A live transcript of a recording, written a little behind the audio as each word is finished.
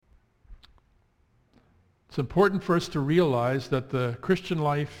It's important for us to realize that the Christian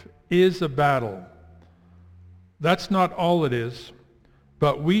life is a battle. That's not all it is,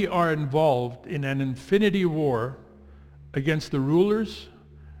 but we are involved in an infinity war against the rulers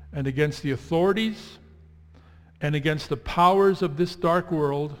and against the authorities and against the powers of this dark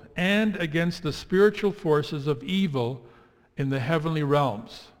world and against the spiritual forces of evil in the heavenly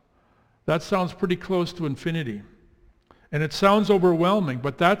realms. That sounds pretty close to infinity. And it sounds overwhelming,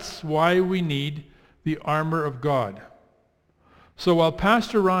 but that's why we need the armor of God. So while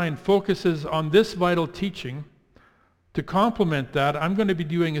Pastor Ryan focuses on this vital teaching, to complement that, I'm going to be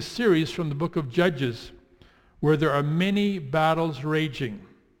doing a series from the book of Judges where there are many battles raging.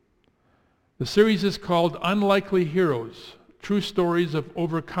 The series is called Unlikely Heroes, True Stories of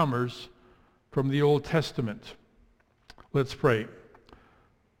Overcomers from the Old Testament. Let's pray.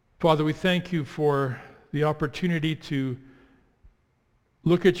 Father, we thank you for the opportunity to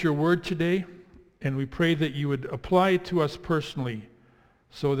look at your word today, and we pray that you would apply it to us personally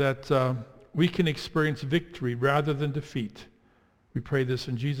so that we can experience victory rather than defeat. We pray this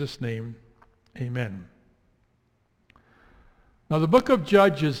in Jesus' name. Amen. Now, the book of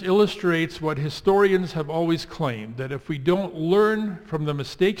Judges illustrates what historians have always claimed, that if we don't learn from the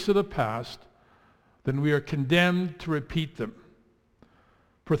mistakes of the past, then we are condemned to repeat them.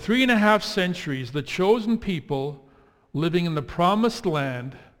 For 3.5 centuries, the chosen people living in the promised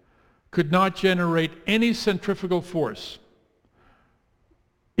land could not generate any centrifugal force.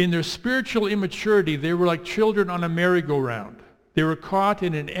 In their spiritual immaturity, they were like children on a merry-go-round. They were caught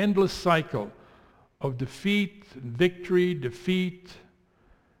in an endless cycle of defeat and victory, defeat,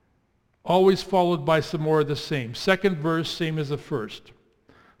 always followed by some more of the same. Second verse, same as the first.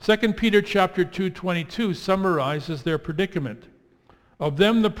 2 Peter chapter 2:22 summarizes their predicament. Of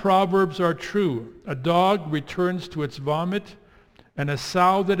them the proverbs are true. A dog returns to its vomit, and a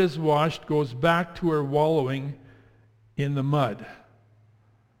sow that is washed goes back to her wallowing in the mud.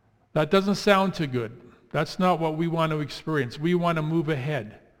 That doesn't sound too good. That's not what we want to experience. We want to move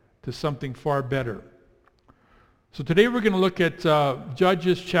ahead to something far better. So today we're going to look at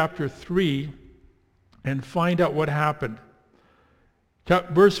Judges chapter 3 and find out what happened.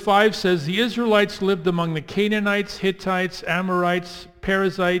 Verse 5 says, the Israelites lived among the Canaanites, Hittites, Amorites,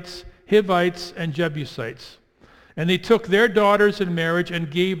 Perizzites, Hivites, and Jebusites. And they took their daughters in marriage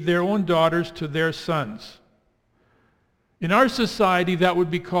and gave their own daughters to their sons. In our society, that would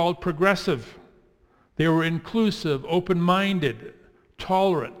be called progressive. They were inclusive, open-minded,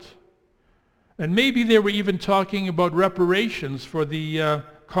 tolerant. And maybe they were even talking about reparations for the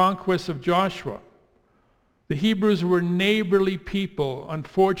conquest of Joshua. The Hebrews were neighborly people.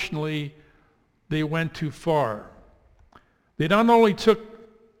 Unfortunately, they went too far. They not only took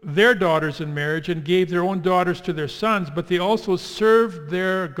their daughters in marriage and gave their own daughters to their sons, but they also served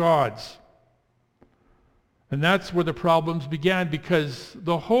their gods. And that's where the problems began, because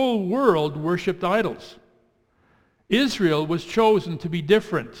the whole world worshipped idols. Israel was chosen to be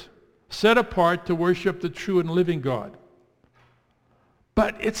different, set apart to worship the true and living God.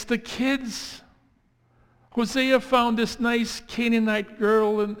 But it's the kids. Hosea found this nice Canaanite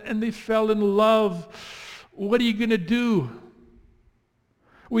girl and they fell in love. What are you going to do?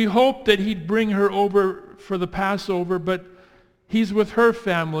 We hoped that he'd bring her over for the Passover, but he's with her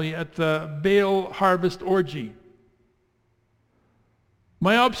family at the Baal harvest orgy.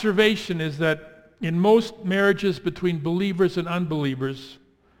 My observation is that in most marriages between believers and unbelievers,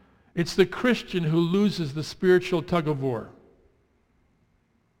 it's the Christian who loses the spiritual tug-of-war.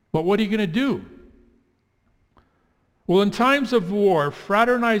 But what are you going to do? Well, in times of war,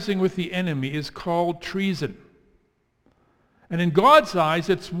 fraternizing with the enemy is called treason. And in God's eyes,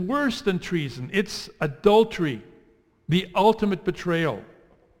 it's worse than treason. It's adultery, the ultimate betrayal.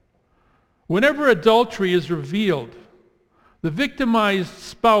 Whenever adultery is revealed, the victimized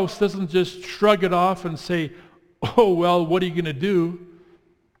spouse doesn't just shrug it off and say, oh, well, what are you going to do?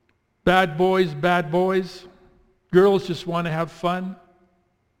 Bad boys, girls just want to have fun.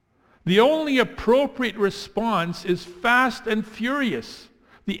 The only appropriate response is fast and furious.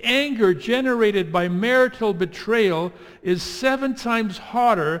 The anger generated by marital betrayal is 7 times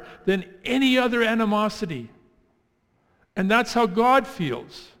hotter than any other animosity. And that's how God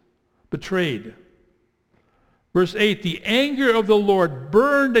feels, betrayed. Verse 8, the anger of the Lord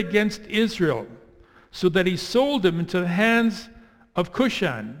burned against Israel, so that he sold him into the hands of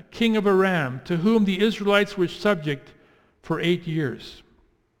Cushan, king of Aram, to whom the Israelites were subject for 8 years.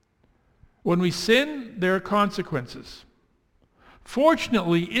 When we sin, there are consequences.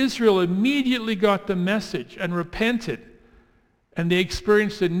 Fortunately, Israel immediately got the message and repented, and they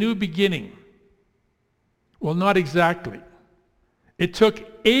experienced a new beginning. Well, not exactly. It took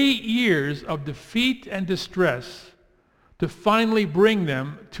 8 years of defeat and distress to finally bring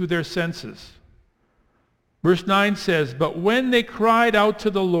them to their senses. Verse 9 says, "But when they cried out to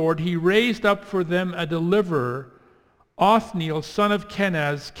the Lord, he raised up for them a deliverer, Othniel, son of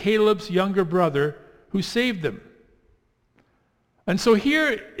Kenaz, Caleb's younger brother, who saved them." And so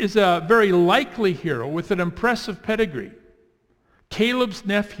here is a very likely hero with an impressive pedigree, Caleb's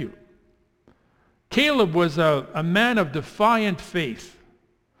nephew. Caleb was a man of defiant faith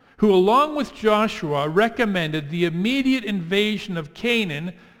who, along with Joshua, recommended the immediate invasion of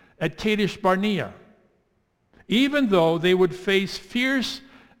Canaan at Kadesh Barnea, even though they would face fierce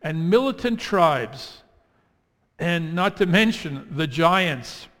and militant tribes, and not to mention the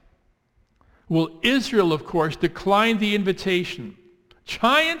giants. Well, Israel, of course, declined the invitation.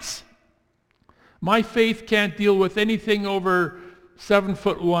 Giants? My faith can't deal with anything over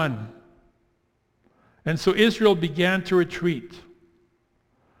 7'1". And so Israel began to retreat.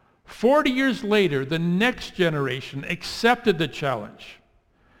 40 years later, the next generation accepted the challenge.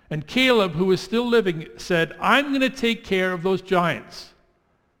 And Caleb, who was still living, said, "I'm going to take care of those giants."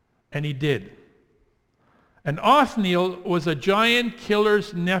 And he did. And Othniel was a giant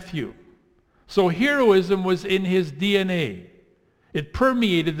killer's nephew. So heroism was in his DNA. It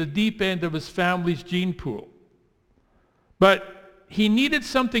permeated the deep end of his family's gene pool. But he needed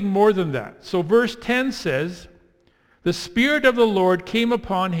something more than that. So verse 10 says, "The Spirit of the Lord came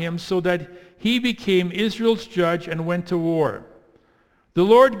upon him so that he became Israel's judge and went to war. The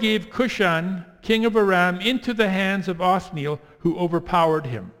Lord gave Cushan, king of Aram, into the hands of Othniel, who overpowered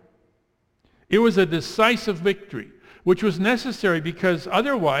him." It was a decisive victory, which was necessary because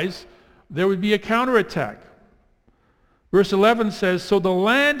otherwise there would be a counterattack. Verse 11 says, "So the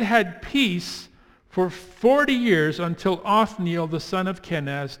land had peace for 40 years until Othniel, the son of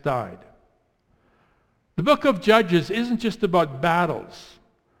Kenaz, died." The book of Judges isn't just about battles.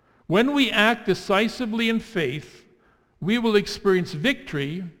 When we act decisively in faith, we will experience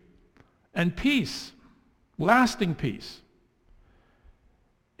victory and peace, lasting peace.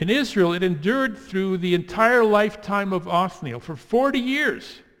 In Israel, it endured through the entire lifetime of Othniel for 40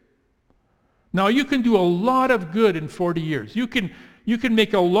 years. Now, you can do a lot of good in 40 years. You can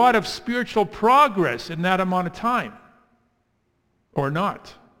make a lot of spiritual progress in that amount of time, or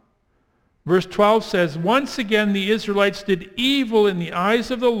not. Verse 12 says, "Once again the Israelites did evil in the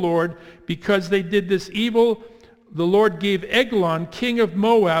eyes of the Lord. Because they did this evil, the Lord gave Eglon, king of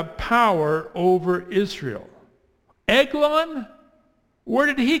Moab, power over Israel." Eglon? Where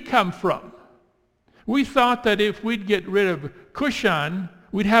did he come from? We thought that if we'd get rid of Cushan,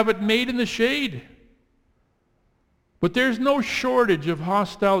 we'd have it made in the shade. But there's no shortage of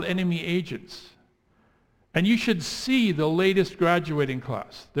hostile enemy agents. And you should see the latest graduating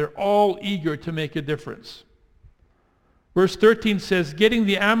class. They're all eager to make a difference. Verse 13 says, "Getting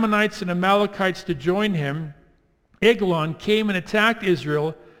the Ammonites and Amalekites to join him, Eglon came and attacked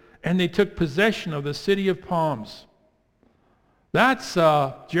Israel, and they took possession of the city of palms." That's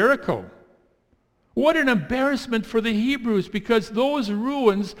Jericho. What an embarrassment for the Hebrews, because those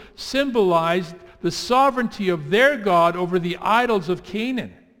ruins symbolized the sovereignty of their God over the idols of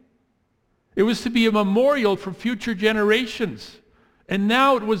Canaan. It was to be a memorial for future generations. And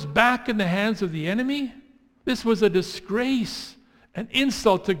now it was back in the hands of the enemy? This was a disgrace, an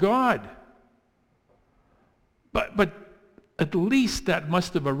insult to God. But at least that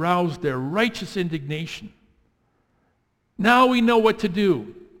must have aroused their righteous indignation. Now we know what to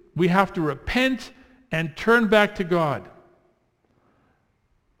do. We have to repent and turn back to God.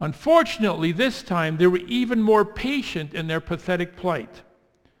 Unfortunately, this time they were even more patient in their pathetic plight.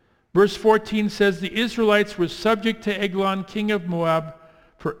 Verse 14 says, "The Israelites were subject to Eglon, king of Moab,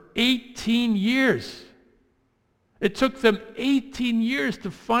 for 18 years. It took them 18 years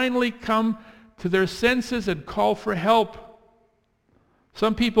to finally come to their senses and call for help.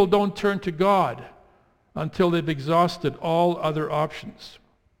 Some people don't turn to God until they've exhausted all other options.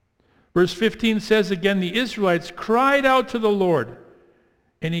 Verse 15 says again, "The Israelites cried out to the Lord,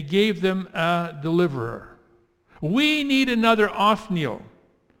 and he gave them a deliverer." We need another Othniel,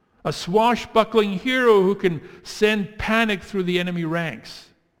 a swashbuckling hero who can send panic through the enemy ranks.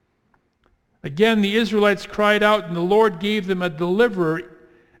 Again, the Israelites cried out, and the Lord gave them a deliverer,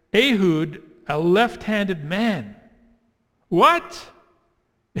 Ehud, a left-handed man. What?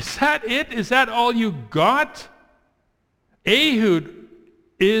 Is that it? Is that all you got? Ehud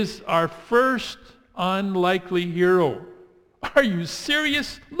is our first unlikely hero. Are you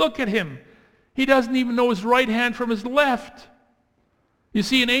serious? Look at him. He doesn't even know his right hand from his left. You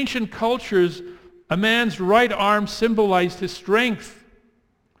see, in ancient cultures, a man's right arm symbolized his strength.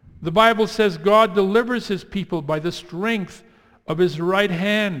 The Bible says God delivers his people by the strength of his right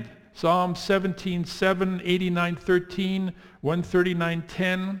hand. Psalm 17:7, 89:13,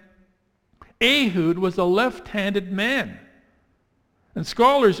 139:10. Ehud was a left-handed man. And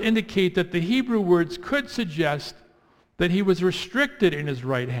scholars indicate that the Hebrew words could suggest that he was restricted in his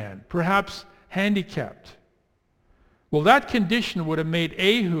right hand, perhaps handicapped. Well, that condition would have made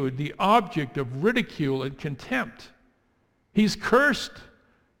Ehud the object of ridicule and contempt. He's cursed.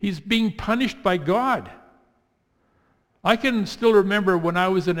 He's being punished by God. I can still remember when I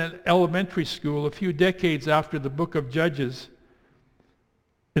was in an elementary school a few decades after the book of Judges.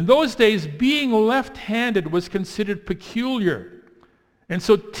 In those days, being left-handed was considered peculiar. And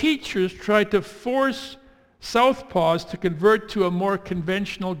so teachers tried to force southpaws to convert to a more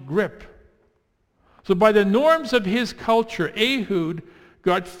conventional grip. So by the norms of his culture, Ehud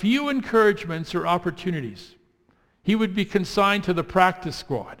got few encouragements or opportunities. He would be consigned to the practice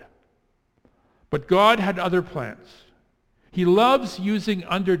squad. But God had other plans. He loves using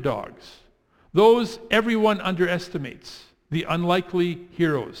underdogs, those everyone underestimates, the unlikely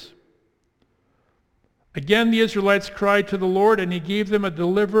heroes. Again, the Israelites cried to the Lord, and he gave them a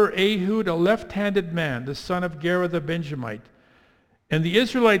deliverer, Ehud, a left-handed man, the son of Gera the Benjamite. And the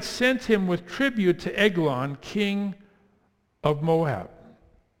Israelites sent him with tribute to Eglon, king of Moab.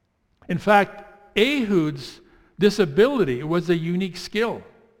 In fact, Ehud's disability was a unique skill.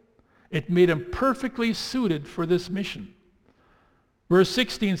 It made him perfectly suited for this mission. Verse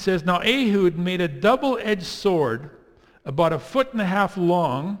 16 says, Now Ehud made a double-edged sword about 1.5 feet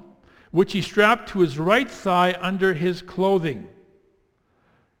long, which he strapped to his right thigh under his clothing.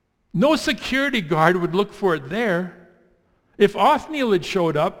 No security guard would look for it there. If Othniel had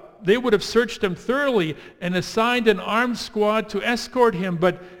showed up, they would have searched him thoroughly and assigned an armed squad to escort him,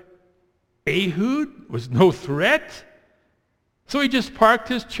 but Ehud was no threat. So he just parked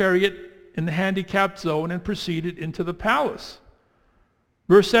his chariot in the handicapped zone and proceeded into the palace.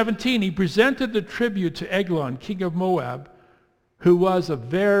 Verse 17, he presented the tribute to Eglon, king of Moab, who was a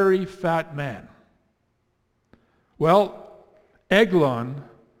very fat man. Well, Eglon,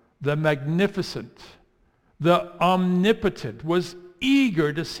 the magnificent, the omnipotent, was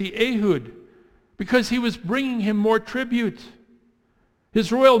eager to see Ehud because he was bringing him more tribute.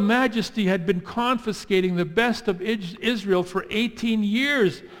 His royal majesty had been confiscating the best of Israel for 18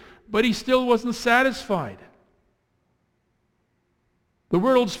 years, but he still wasn't satisfied. The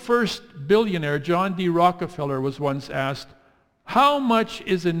world's first billionaire, John D. Rockefeller, was once asked, "How much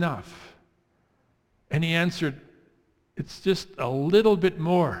is enough?" And he answered, "It's just a little bit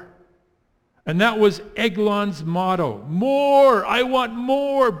more." And that was Eglon's motto. More! I want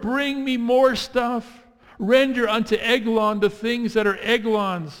more! Bring me more stuff! Render unto Eglon the things that are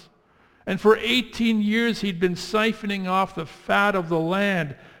Eglon's. And for 18 years he'd been siphoning off the fat of the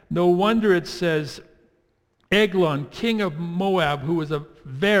land. No wonder it says, Eglon, king of Moab, who was a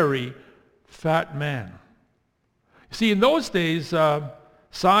very fat man. See, in those days,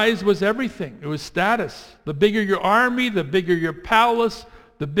 size was everything. It was status. The bigger your army, the bigger your palace,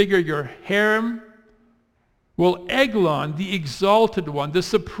 the bigger your harem. Well, Eglon, the exalted one, the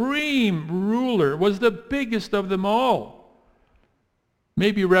supreme ruler, was the biggest of them all.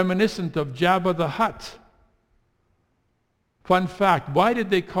 Maybe reminiscent of Jabba the Hutt. Fun fact, why did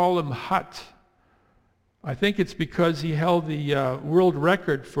they call him Hutt? I think it's because he held the world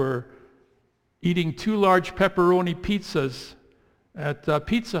record for eating 2 large pepperoni pizzas at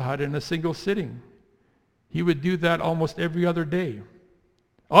Pizza Hut in a single sitting. He would do that almost every other day.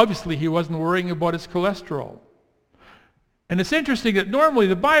 Obviously, he wasn't worrying about his cholesterol. And it's interesting that normally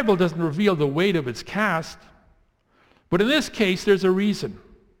the Bible doesn't reveal the weight of its cast. But in this case, there's a reason.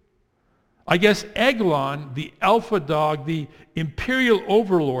 I guess Eglon, the alpha dog, the imperial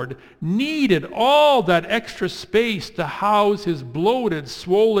overlord, needed all that extra space to house his bloated,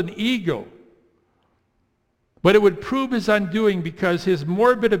 swollen ego. But it would prove his undoing because his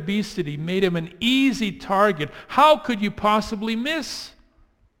morbid obesity made him an easy target. How could you possibly miss?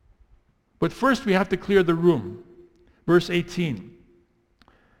 But first we have to clear the room. Verse 18.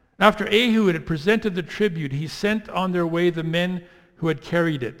 After Ehud had presented the tribute, he sent on their way the men who had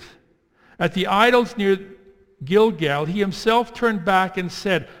carried it. At the idols near Gilgal, he himself turned back and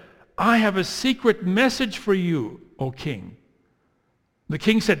said, "I have a secret message for you, O king." The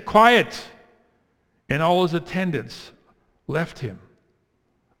king said, "Quiet," and all his attendants left him.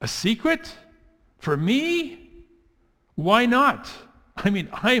 A secret? For me? Why not? I mean,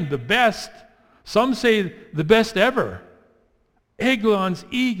 I am the best. Some say the best ever. Eglon's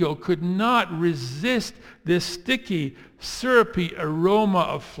ego could not resist this sticky, syrupy aroma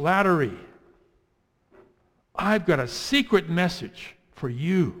of flattery. I've got a secret message for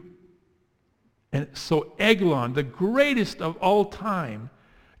you. And so Eglon, the greatest of all time,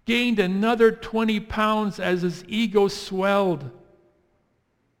 gained another 20 pounds as his ego swelled.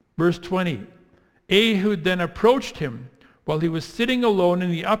 Verse 20, Ehud then approached him while he was sitting alone in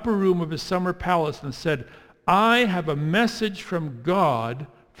the upper room of his summer palace and said, I have a message from God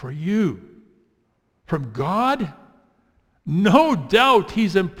for you. From God? No doubt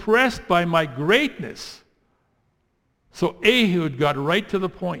he's impressed by my greatness. So Ehud got right to the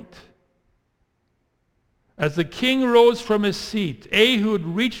point. As the king rose from his seat, Ehud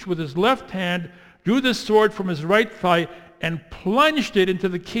reached with his left hand, drew the sword from his right thigh, and plunged it into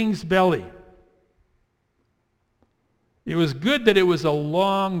the king's belly. It was good that it was a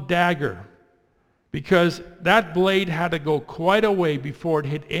long dagger, because that blade had to go quite a way before it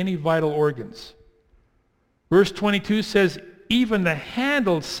hit any vital organs. Verse 22 says, even the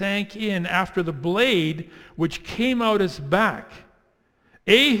handle sank in after the blade, which came out his back.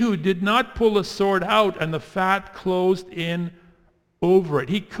 Ehud did not pull the sword out, and the fat closed in over it.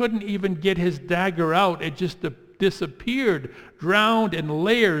 He couldn't even get his dagger out. It just disappeared, drowned in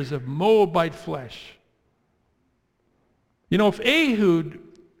layers of Moabite flesh. You know, if Ehud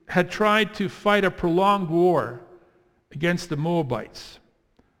had tried to fight a prolonged war against the Moabites,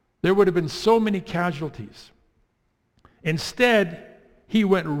 there would have been so many casualties. Instead, he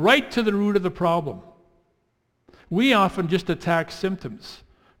went right to the root of the problem. We often just attack symptoms,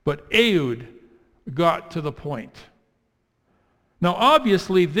 but Ehud got to the point. Now,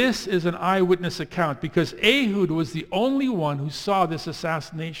 obviously, this is an eyewitness account because Ehud was the only one who saw this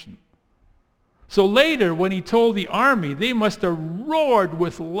assassination. So later, when he told the army, they must have roared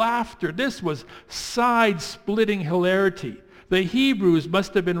with laughter. This was side-splitting hilarity. The Hebrews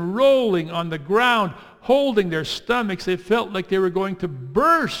must have been rolling on the ground, holding their stomachs. They felt like they were going to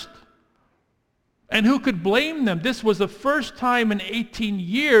burst. And who could blame them? This was the first time in 18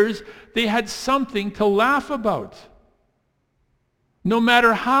 years they had something to laugh about. No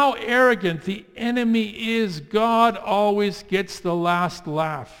matter how arrogant the enemy is, God always gets the last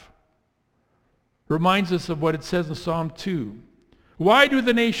laugh. Reminds us of what it says in Psalm 2. Why do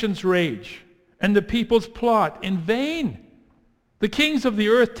the nations rage and the peoples plot in vain? The kings of the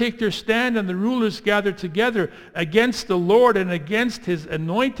earth take their stand and the rulers gather together against the Lord and against his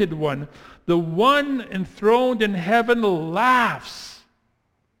anointed one. The one enthroned in heaven laughs.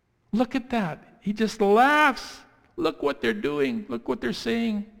 Look at that. He just laughs. Look what they're doing. Look what they're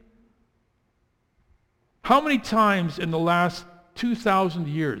saying. How many times in the last 2,000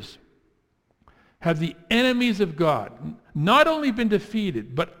 years have the enemies of God not only been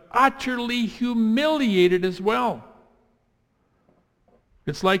defeated, but utterly humiliated as well?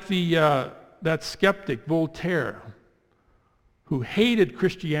 It's like that skeptic, Voltaire, who hated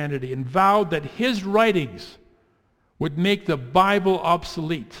Christianity and vowed that his writings would make the Bible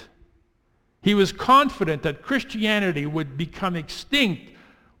obsolete. He was confident that Christianity would become extinct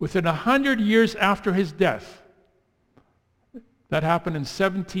within 100 years after his death. That happened in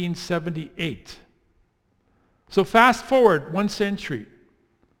 1778. So fast forward 1 century.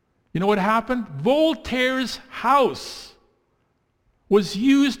 You know what happened? Voltaire's house was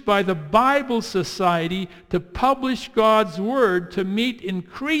used by the Bible Society to publish God's Word to meet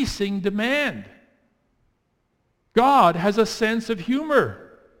increasing demand. God has a sense of humor.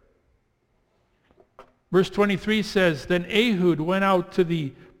 Verse 23 says, Then Ehud went out to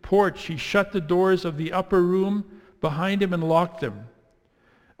the porch. He shut the doors of the upper room behind him and locked them.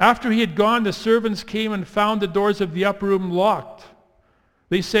 After he had gone, the servants came and found the doors of the upper room locked.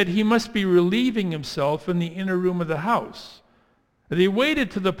 They said he must be relieving himself in the inner room of the house. They waited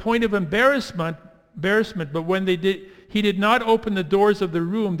to the point of embarrassment, but when he did not open the doors of the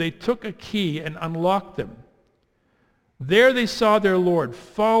room, they took a key and unlocked them. There they saw their Lord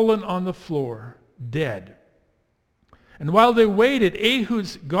fallen on the floor, dead. And while they waited,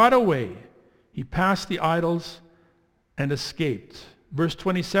 Ehud got away. He passed the idols and escaped. Verse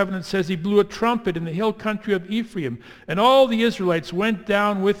 27, it says, he blew a trumpet in the hill country of Ephraim, and all the Israelites went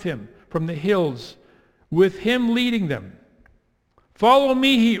down with him from the hills, with him leading them. Follow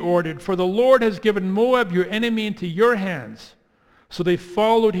me, he ordered, for the Lord has given Moab, your enemy, into your hands. So they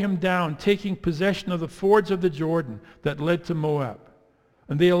followed him down, taking possession of the fords of the Jordan that led to Moab.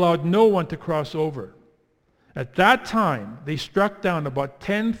 And they allowed no one to cross over. At that time, they struck down about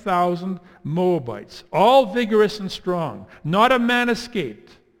 10,000 Moabites, all vigorous and strong. Not a man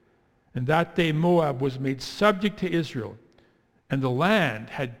escaped. And that day Moab was made subject to Israel, and the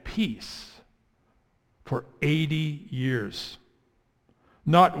land had peace for 80 years.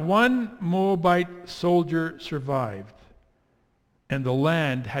 Not one Moabite soldier survived, and the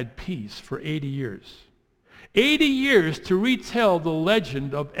land had peace for 80 years. 80 years to retell the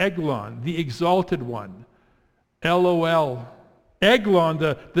legend of Eglon, the exalted one. LOL. Eglon,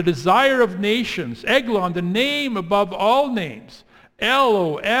 the desire of nations. Eglon, the name above all names.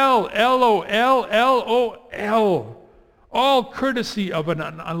 LOL, LOL, LOL. All courtesy of an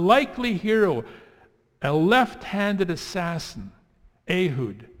unlikely hero, a left-handed assassin,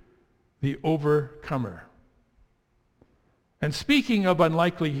 Ehud, the overcomer. And speaking of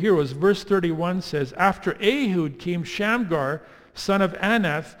unlikely heroes, verse 31 says, after Ehud came Shamgar, son of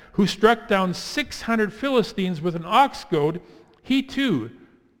Anath, who struck down 600 Philistines with an ox goad. He too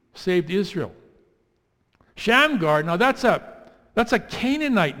saved Israel. Shamgar, now that's a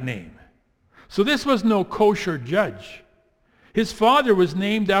Canaanite name. So this was no kosher judge. His father was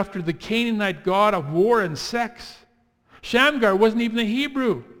named after the Canaanite god of war and sex. Shamgar wasn't even a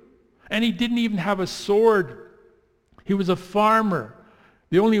Hebrew, and he didn't even have a sword. He was a farmer.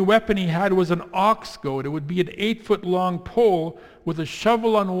 The only weapon he had was an ox goad. It would be an 8-foot-long pole with a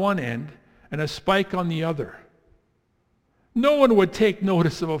shovel on one end and a spike on the other. No one would take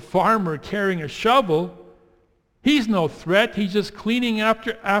notice of a farmer carrying a shovel. He's no threat. He's just cleaning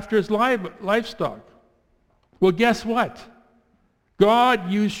after his livestock. Well, guess what?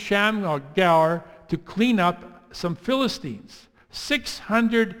 God used Shamgar to clean up some Philistines.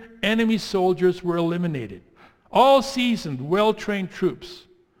 600 enemy soldiers were eliminated. All seasoned, well-trained troops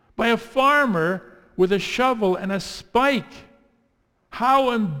by a farmer with a shovel and a spike.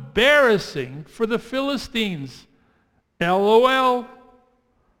 How embarrassing for the Philistines. LOL.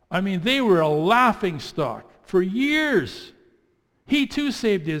 I mean, they were a laughingstock for years. He too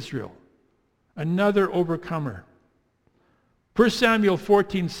saved Israel. Another overcomer. 1 Samuel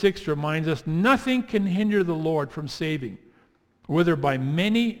 14:6 reminds us, nothing can hinder the Lord from saving, whether by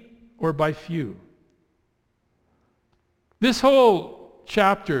many or by few. This whole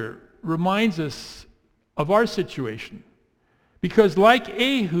chapter reminds us of our situation, because like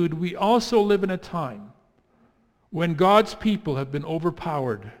Ehud, we also live in a time when God's people have been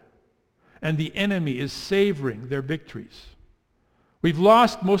overpowered and the enemy is savoring their victories. We've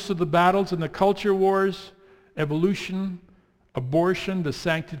lost most of the battles in the culture wars, evolution, abortion, the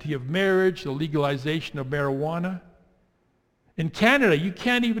sanctity of marriage, the legalization of marijuana. In Canada, you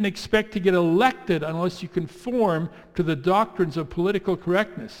can't even expect to get elected unless you conform to the doctrines of political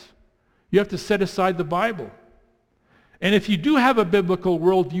correctness. You have to set aside the Bible. And if you do have a biblical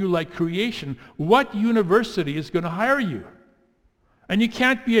worldview like creation, what university is going to hire you? And you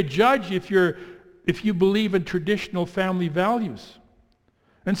can't be a judge if you believe in traditional family values.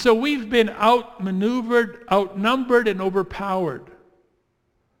 And so we've been outmaneuvered, outnumbered, and overpowered.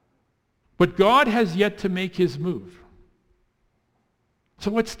 But God has yet to make his move.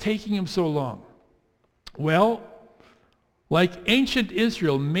 So what's taking him so long? Well, like ancient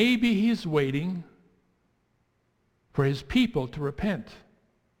Israel, maybe he's waiting for his people to repent.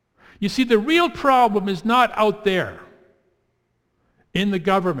 You see, the real problem is not out there in the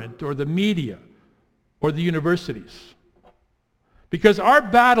government or the media or the universities. Because our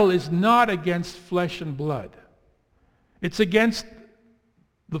battle is not against flesh and blood. It's against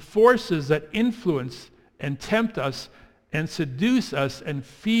the forces that influence and tempt us and seduce us and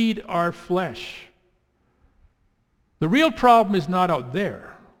feed our flesh. The real problem is not out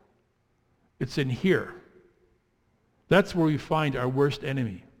there. It's in here. That's where we find our worst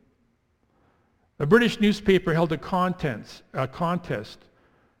enemy. A British newspaper held a contest,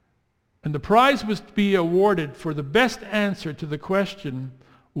 and the prize was to be awarded for the best answer to the question,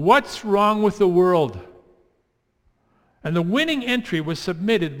 what's wrong with the world? And the winning entry was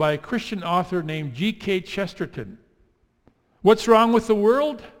submitted by a Christian author named G.K. Chesterton. What's wrong with the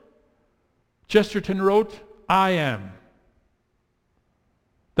world? Chesterton wrote, I am.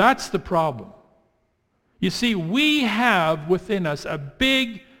 That's the problem. You see, we have within us a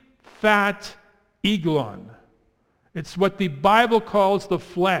big, fat eglon. It's what the Bible calls the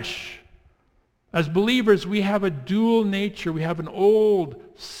flesh. As believers, we have a dual nature. We have an old,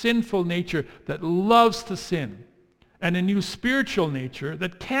 sinful nature that loves to sin, and a new spiritual nature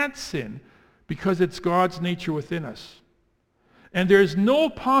that can't sin because it's God's nature within us. And there is no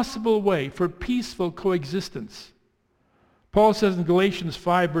possible way for peaceful coexistence. Paul says in Galatians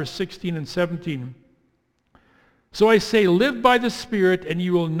 5, verse 16 and 17, so I say, live by the Spirit, and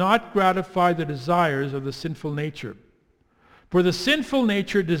you will not gratify the desires of the sinful nature. For the sinful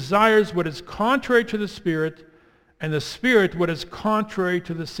nature desires what is contrary to the Spirit, and the Spirit what is contrary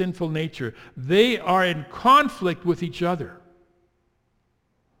to the sinful nature. They are in conflict with each other.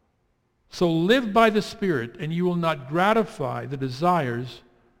 So live by the Spirit, and you will not gratify the desires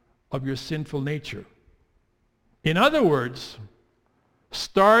of your sinful nature. In other words,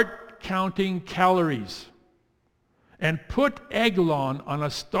 start counting calories. and put Eglon on a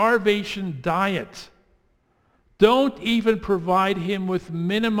starvation diet. Don't even provide him with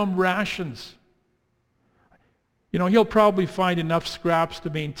minimum rations. He'll probably find enough scraps to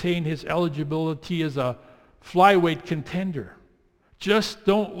maintain his eligibility as a flyweight contender. Just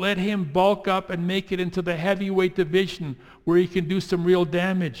don't let him bulk up and make it into the heavyweight division where he can do some real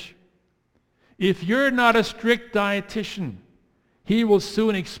damage. If you're not a strict dietitian, he will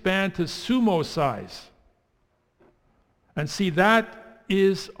soon expand to sumo size. And see, that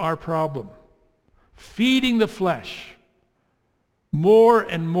is our problem. Feeding the flesh more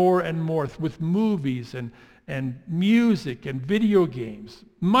and more and more with movies and music and video games.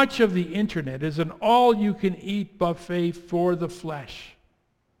 Much of the internet is an all-you-can-eat buffet for the flesh.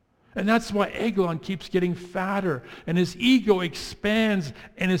 And that's why Eglon keeps getting fatter, and his ego expands,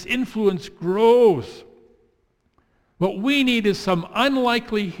 and his influence grows. What we need is some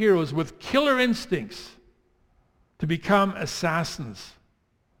unlikely heroes with killer instincts to become assassins.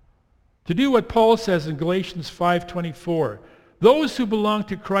 To do what Paul says in Galatians 5:24, those who belong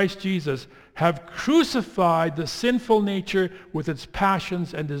to Christ Jesus have crucified the sinful nature with its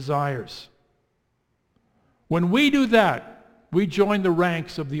passions and desires. When we do that, we join the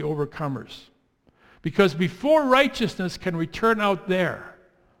ranks of the overcomers. Because before righteousness can return out there,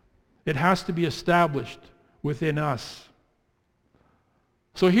 it has to be established within us.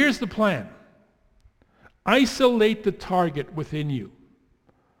 So here's the plan. Isolate the target within you.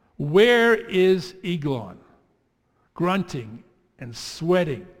 Where is Eglon? Grunting and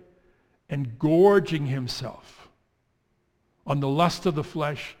sweating and gorging himself on the lust of the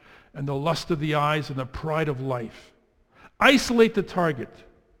flesh and the lust of the eyes and the pride of life. Isolate the target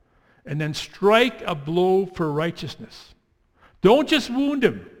and then strike a blow for righteousness. Don't just wound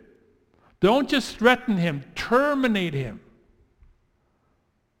him. Don't just threaten him. Terminate him.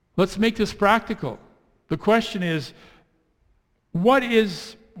 Let's make this practical. The question is, what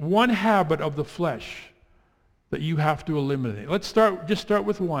is one habit of the flesh that you have to eliminate? Let's start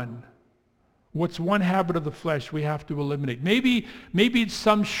with one. What's one habit of the flesh we have to eliminate? Maybe it's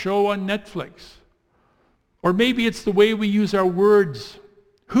some show on Netflix. Or maybe it's the way we use our words.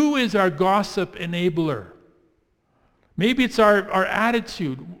 Who is our gossip enabler? Maybe it's our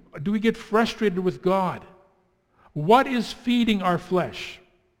attitude. Do we get frustrated with God? What is feeding our flesh?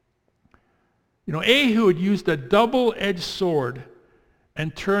 Ehud used a double-edged sword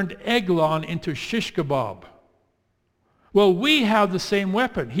and turned Eglon into shish kebab. Well, we have the same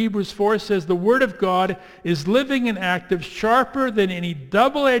weapon. Hebrews 4 says the word of God is living and active, sharper than any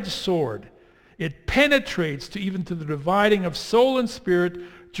double-edged sword. It penetrates even to the dividing of soul and spirit,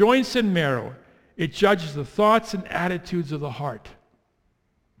 joints and marrow. It judges the thoughts and attitudes of the heart.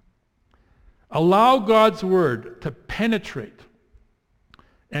 Allow God's word to penetrate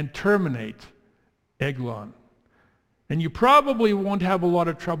and terminate Eglon. And you probably won't have a lot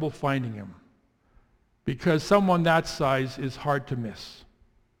of trouble finding him, because someone that size is hard to miss.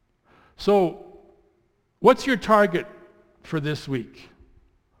 So, what's your target for this week?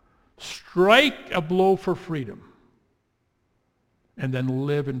 Strike a blow for freedom and then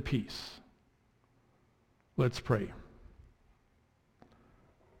live in peace. Let's pray.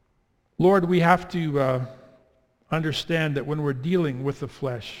 Lord, we have to understand that when we're dealing with the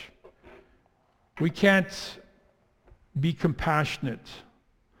flesh, we can't be compassionate.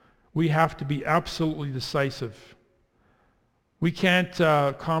 We have to be absolutely decisive. We can't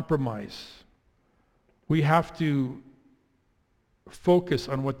compromise. We have to focus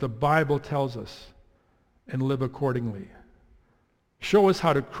on what the Bible tells us and live accordingly. Show us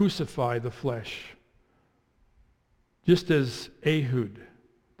how to crucify the flesh, just as Ehud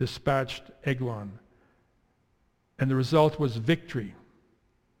dispatched Eglon. And the result was victory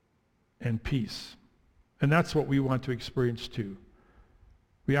and peace. And that's what we want to experience too.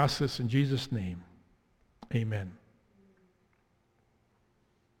 We ask this in Jesus' name. Amen.